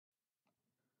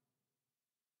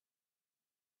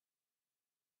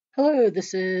Hello,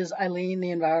 this is Eileen, the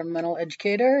environmental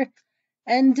educator.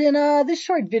 And in this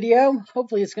short video,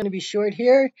 hopefully it's going to be short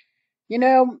here.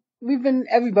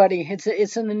 Everybody,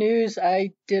 it's in the news.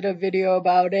 I did a video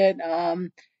about it.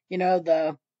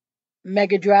 The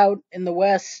mega drought in the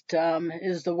West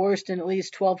is the worst in at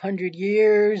least 1,200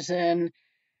 years. And,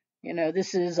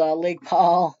 this is Lake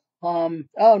Powell.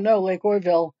 Oh no, Lake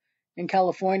Orville in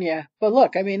California. But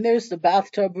look, I mean, there's the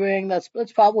bathtub ring. That's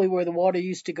probably where the water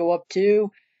used to go up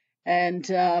to. And,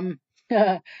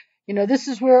 this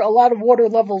is where a lot of water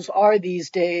levels are these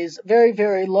days, very,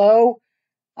 very low.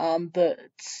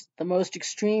 It's the most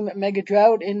extreme mega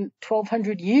drought in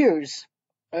 1,200 years,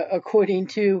 according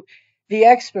to the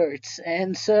experts.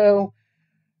 And so,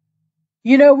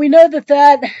 we know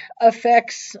that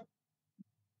affects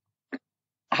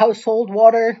household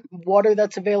water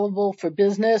that's available for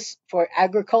business, for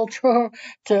agriculture,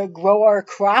 to grow our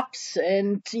crops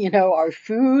and, our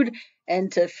food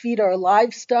and to feed our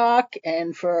livestock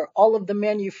and for all of the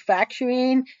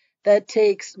manufacturing that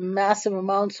takes massive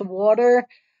amounts of water.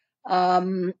 I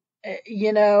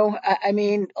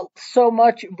mean, so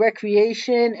much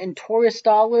recreation and tourist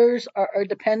dollars are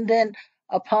dependent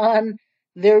upon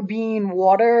there being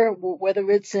water, whether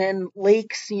it's in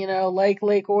lakes, like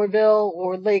Lake Orville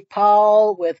or Lake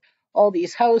Powell with all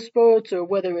these houseboats, or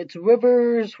whether it's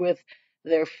rivers with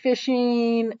their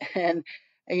fishing and,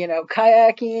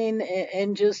 kayaking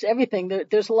and just everything.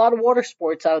 There's a lot of water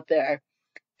sports out there.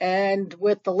 And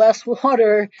with the less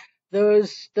water,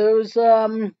 those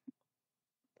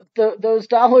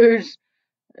dollars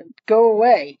go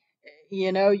away.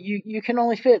 You can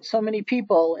only fit so many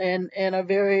people in a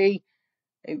very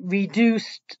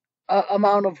reduced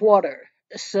amount of water.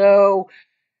 So,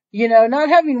 not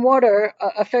having water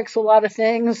affects a lot of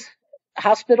things.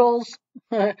 Hospitals,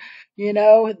 they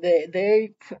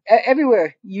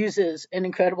everywhere uses an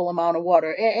incredible amount of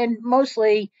water, and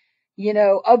mostly,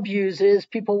 abuses.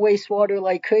 People waste water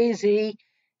like crazy,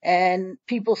 and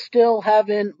people still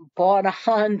haven't bought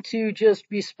on to just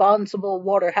responsible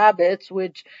water habits,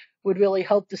 which would really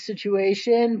help the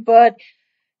situation. But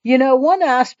one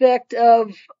aspect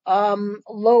of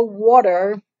low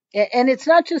water, and it's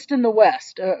not just in the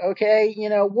West, okay?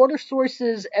 Water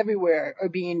sources everywhere are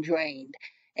being drained,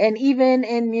 and even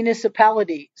in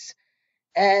municipalities.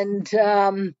 And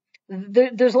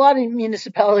there's a lot of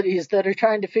municipalities that are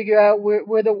trying to figure out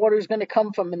where the water is going to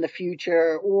come from in the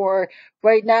future, or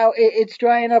right now it's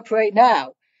drying up right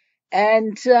now.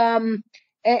 And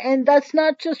that's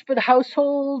not just for the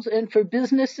households and for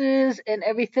businesses and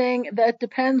everything that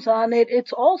depends on it.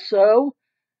 It's also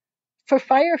for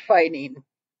firefighting.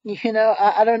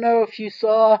 I don't know if you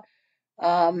saw.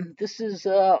 This is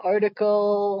an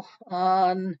article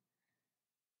on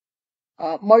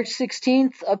March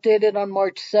 16th, updated on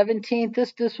March 17th.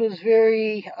 This was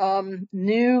very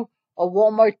new. A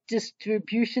Walmart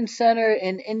distribution center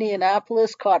in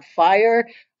Indianapolis caught fire.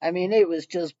 I mean, it was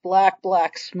just black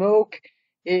smoke.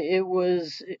 It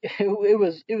was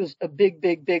a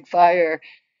big fire.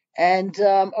 And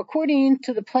according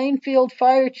to the Plainfield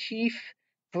Fire Chief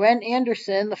Brent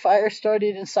Anderson, the fire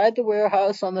started inside the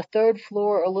warehouse on the third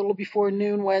floor a little before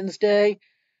noon Wednesday.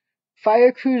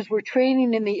 Fire crews were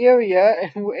training in the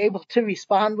area and were able to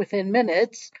respond within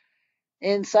minutes.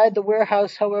 Inside the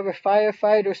warehouse, however,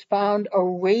 firefighters found a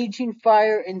raging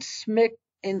fire and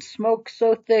smoke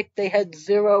so thick they had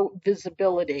zero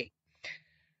visibility.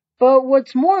 But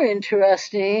what's more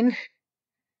interesting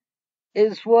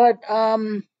is what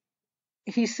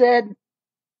he said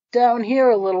down here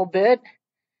a little bit.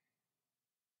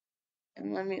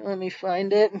 And let me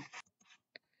find it.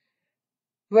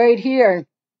 Right here.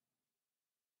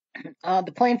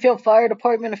 The Plainfield Fire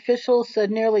Department officials said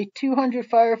nearly 200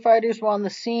 firefighters were on the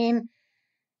scene,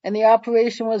 and the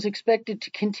operation was expected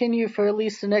to continue for at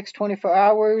least the next 24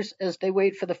 hours as they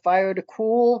wait for the fire to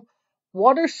cool.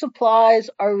 Water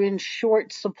supplies are in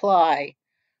short supply.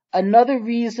 Another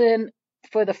reason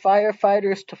for the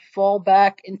firefighters to fall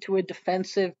back into a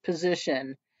defensive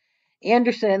position.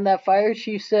 Anderson, that fire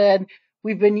chief, said,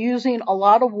 "We've been using a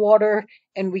lot of water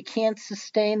and we can't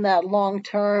sustain that long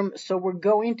term, so we're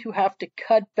going to have to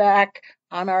cut back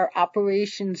on our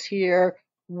operations here,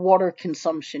 water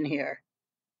consumption here."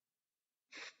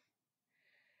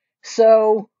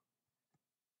 So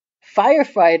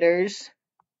firefighters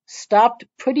stopped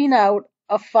putting out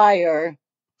a fire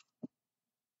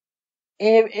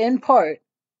in part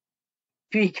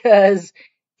because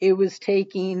it was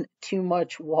taking too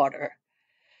much water.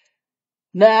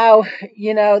 Now,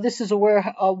 this is a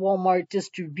Walmart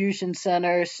distribution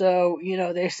center, so,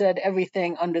 they said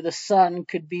everything under the sun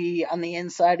could be on the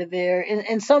inside of there.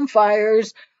 In some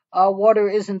fires, water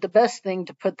isn't the best thing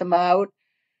to put them out.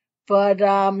 But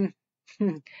I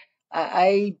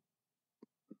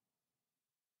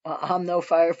I'm no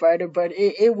firefighter, but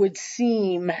it would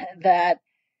seem that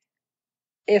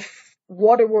if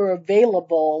water were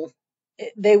available,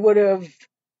 they would have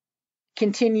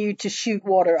continued to shoot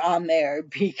water on there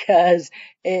because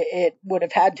it would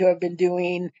have had to have been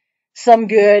doing some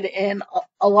good in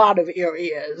a lot of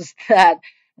areas that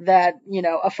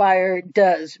a fire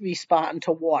does respond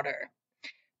to water.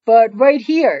 But right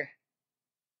here,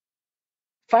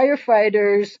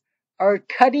 firefighters are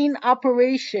cutting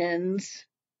operations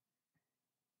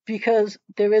because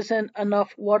there isn't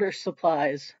enough water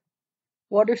supplies.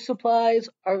 Water supplies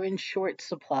are in short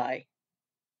supply.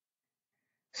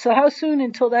 So how soon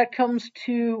until that comes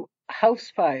to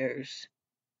house fires?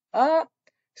 Ah,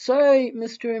 sorry,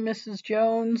 Mr. and Mrs.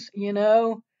 Jones,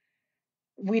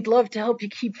 we'd love to help you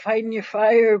keep fighting your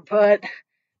fire, but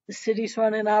the city's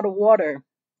running out of water.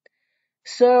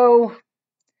 So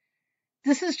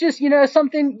this is just,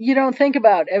 something you don't think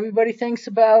about. Everybody thinks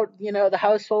about, the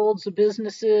households, the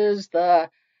businesses, the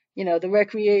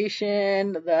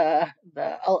recreation, the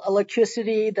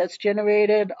electricity that's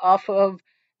generated off of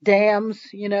dams,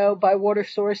 by water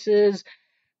sources.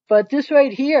 But this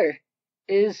right here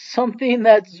is something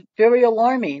that's very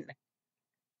alarming.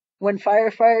 When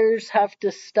firefighters have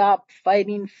to stop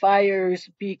fighting fires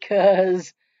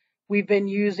because we've been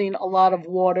using a lot of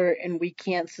water and we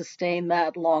can't sustain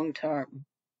that long term.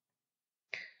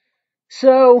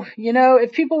 So,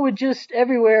 if people would just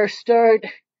everywhere start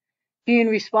being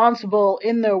responsible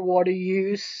in their water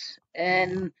use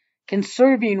and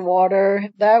conserving water,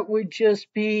 that would just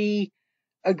be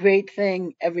a great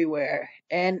thing everywhere.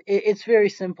 And it's very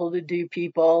simple to do,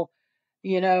 people.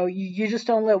 You just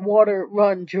don't let water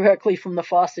run directly from the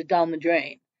faucet down the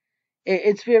drain.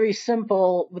 It's very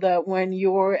simple that when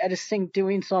you're at a sink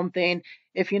doing something,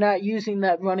 if you're not using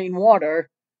that running water,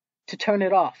 to turn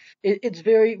it off. It's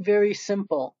very, very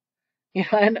simple.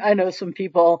 I know some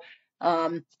people,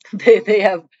 they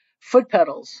have foot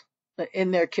pedals in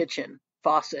their kitchen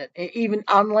faucet, even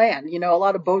on land. A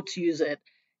lot of boats use it,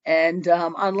 and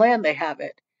on land they have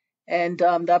it. And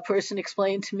that person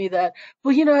explained to me that,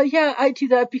 well, yeah, I do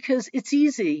that because it's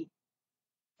easy.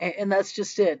 And that's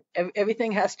just it.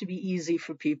 Everything has to be easy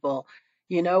for people.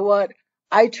 You know what?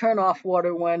 I turn off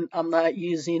water when I'm not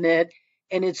using it,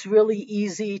 and it's really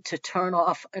easy to turn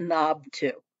off a knob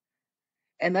too.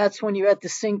 And that's when you're at the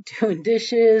sink doing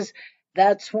dishes.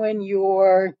 That's when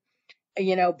you're,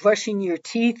 brushing your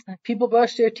teeth. People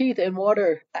brush their teeth and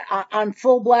water on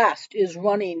full blast is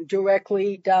running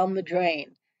directly down the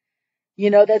drain.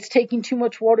 That's taking too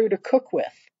much water to cook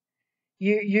with.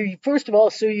 You first of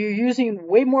all, so you're using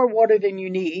way more water than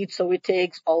you need, so it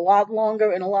takes a lot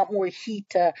longer and a lot more heat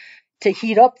to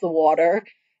heat up the water.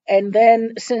 And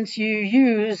then since you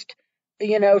used,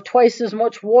 twice as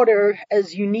much water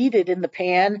as you needed in the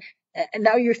pan, and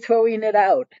now you're throwing it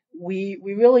out. We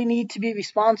really need to be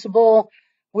responsible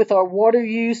with our water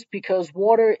use because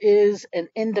water is an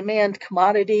in-demand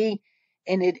commodity,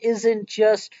 and it isn't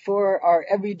just for our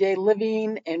everyday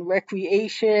living and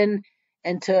recreation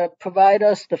and to provide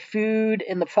us the food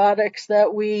and the products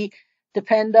that we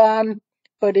depend on,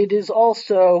 but it is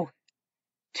also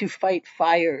to fight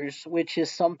fires, which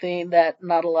is something that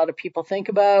not a lot of people think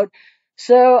about.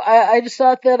 So I just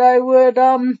thought that I would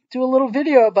do a little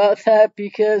video about that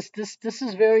because this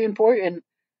is very important.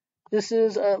 This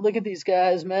is look at these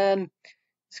guys, man.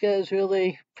 These guys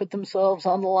really put themselves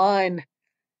on the line,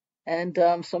 and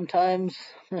sometimes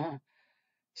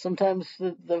sometimes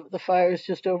the fire is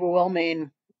just overwhelming,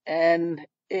 and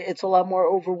it's a lot more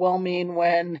overwhelming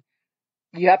when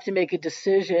you have to make a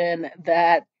decision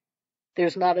that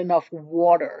there's not enough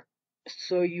water,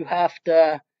 so you have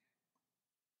to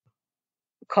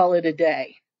call it a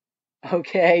day,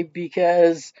 okay?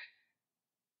 Because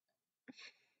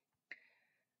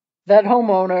that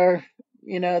homeowner,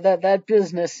 that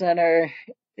business center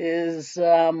is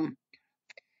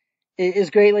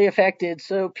greatly affected.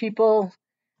 So people,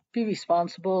 be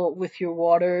responsible with your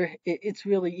water. It's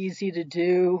really easy to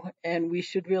do, and we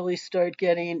should really start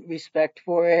getting respect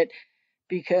for it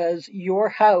because your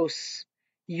house,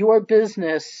 your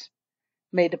business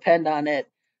may depend on it.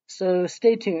 So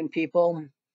stay tuned, people.